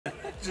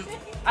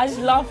I just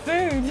love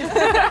food.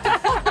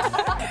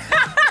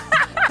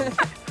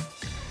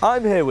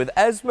 I'm here with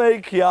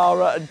Esme,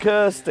 Khiara and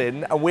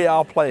Kerstin, and we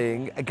are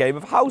playing a game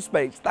of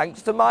housemates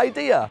thanks to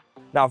Midea.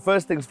 Now,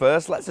 first things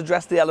first, let's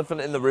address the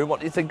elephant in the room. What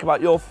do you think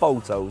about your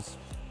photos?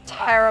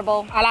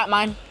 Terrible. I like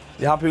mine.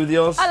 You happy with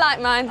yours? I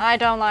like mine. I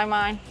don't like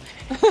mine.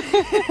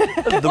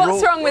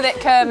 What's wrong with it,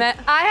 Kermit?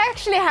 I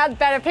actually had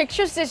better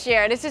pictures this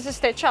year. This is a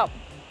stitch up.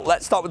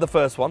 Let's start with the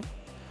first one.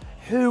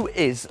 Who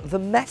is the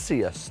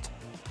messiest?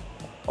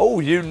 Oh,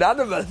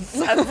 unanimous.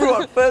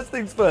 Everyone, first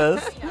things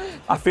first.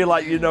 I feel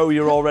like you know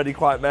you're already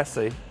quite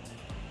messy.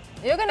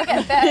 You're going to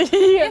get better.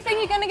 You think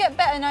you're going to get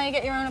better now you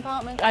get your own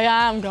apartment? I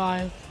am,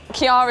 guys.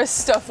 Khiara's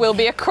stuff will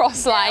be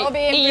across like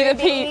either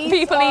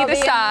people either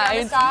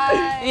side.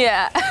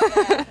 Yeah.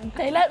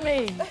 They let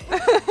me.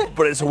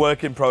 But it's a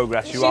work in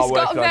progress. You are working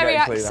on She's got very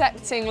getting cleaner.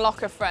 accepting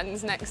locker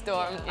friends next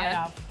door, haven't you? I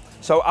have.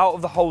 So out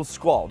of the whole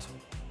squad,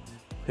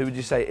 who would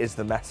you say is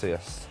the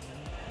messiest?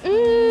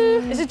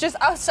 Is it just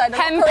outside the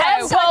Hempo.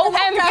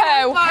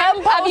 Hempo.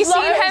 Have you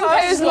seen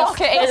Hempo's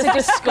locker? It's a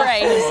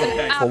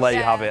disgrace. Well, there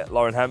you have it,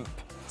 Lauren Hemp.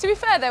 To be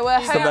fair, though, her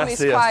home is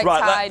quite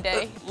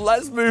tidy.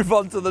 Let's move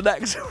on to the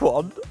next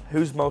one.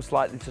 Who's most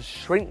likely to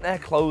shrink their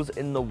clothes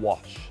in the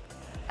wash?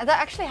 That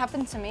actually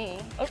happened to me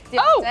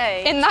the other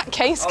day. In that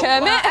case,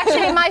 Kermit.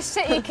 Actually, my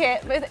city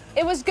kit, but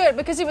it was good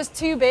because it was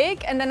too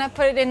big, and then I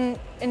put it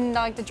in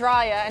like the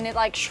dryer, and it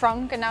like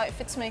shrunk, and now it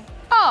fits me.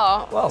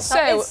 Oh, well,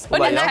 so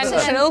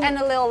unintentional. And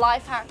a little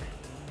life hack.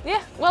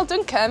 Yeah, well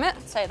done, Kermit.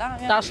 I'd say that.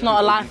 Yeah. That's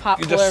not a life hack.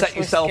 You just set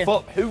yourself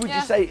up. Who would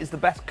you say is the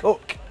best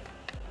cook?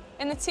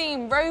 In the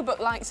team, Roebuck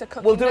likes a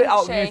cooking. We'll do it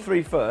out she? of you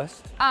three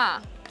first.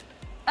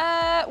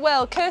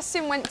 Well,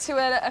 Kerstin went to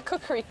a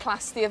cookery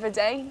class the other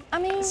day. I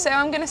mean, so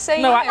I'm going to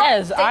say no,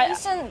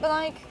 decent, but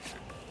like,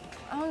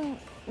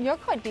 you're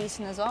quite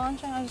decent as well,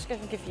 aren't you? I'm just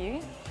going to give you.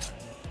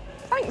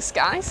 Thanks,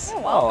 guys.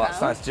 You're welcome. Oh, that's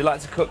nice. Do you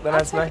like to cook then,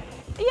 Esme?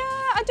 Yeah,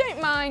 I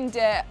don't mind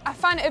it. I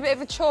find it a bit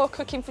of a chore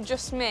cooking for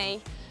just me.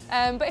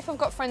 But if I've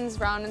got friends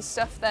around and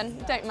stuff, then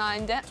don't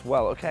mind it.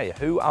 Well, okay.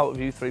 Who out of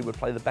you three would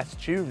play the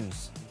best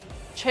tunes?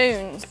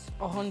 Tunes.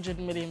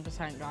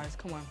 100,000,000%, guys.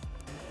 Come on.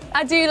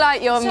 I do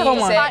like your music.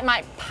 Like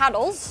my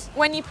paddles.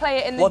 When you play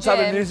it in the What gym.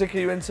 type of music are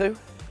you into?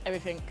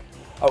 Everything.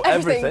 Oh,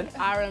 everything?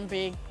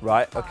 R&B.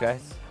 Right, okay.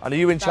 And are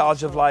you in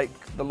charge of like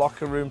the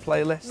locker room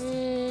playlist?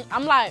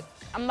 I'm like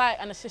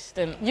an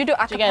assistant. You do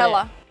a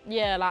cappella.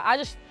 Yeah, like I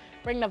just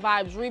bring the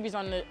vibes. Ruby's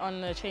on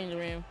the changing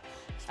room,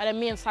 and then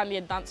me and Sandy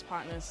are dance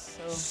partners.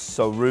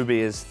 So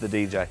Ruby is the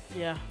DJ.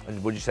 Yeah.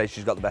 And would you say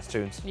she's got the best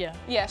tunes? Yeah.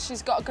 Yeah,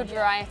 she's got a good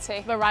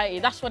variety. Variety.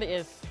 That's what it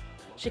is.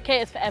 She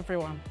caters for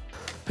everyone.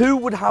 Who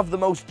would have the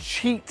most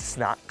cheat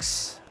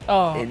snacks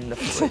in the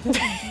fridge?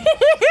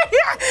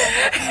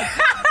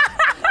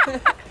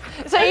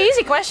 So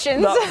easy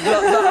questions.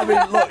 I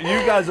mean, look,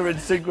 you guys are in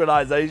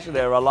synchronisation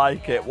here. I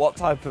like it. What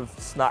type of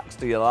snacks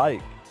do you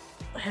like?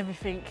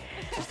 Everything.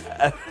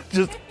 I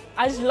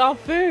just love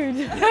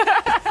food.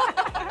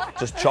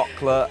 Just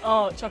chocolate.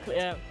 Oh, chocolate,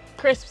 yeah.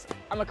 Crisps.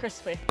 I'm a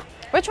crispy.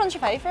 Which one's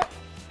your favourite?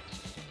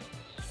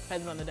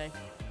 Depends on the day.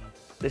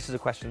 This is a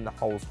question in the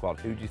whole squad.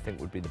 Who do you think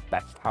would be the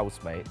best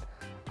housemate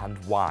and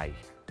why?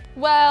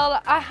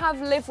 Well, I have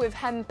lived with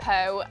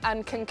Hempo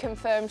and can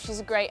confirm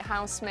she's a great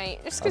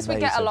housemate. Just because we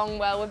get along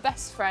well, we're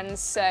best friends,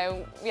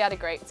 so we had a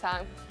great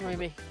time.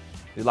 Ruby.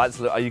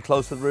 Are you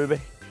close with Ruby?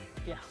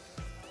 Yeah.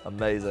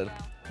 Amazing.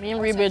 Me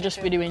and Ruby will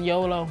just be doing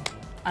YOLO,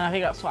 and I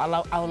think that's what I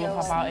love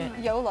about it.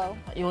 YOLO.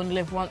 You only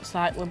live once,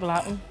 like we'll be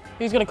like,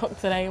 who's gonna cook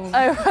today? Oh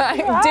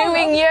right, wow.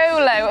 Doing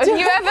YOLO. Have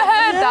you ever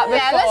heard that before?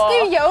 Yeah, let's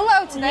do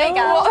YOLO today,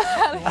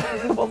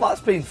 guys. Well,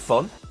 that's been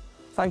fun.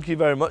 Thank you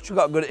very much. We've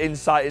got good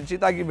insight into you.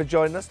 Thank you for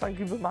joining us. Thank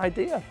you for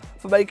Midea,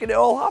 for making it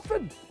all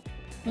happen.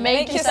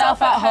 Make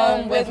yourself at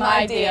home with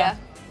Midea.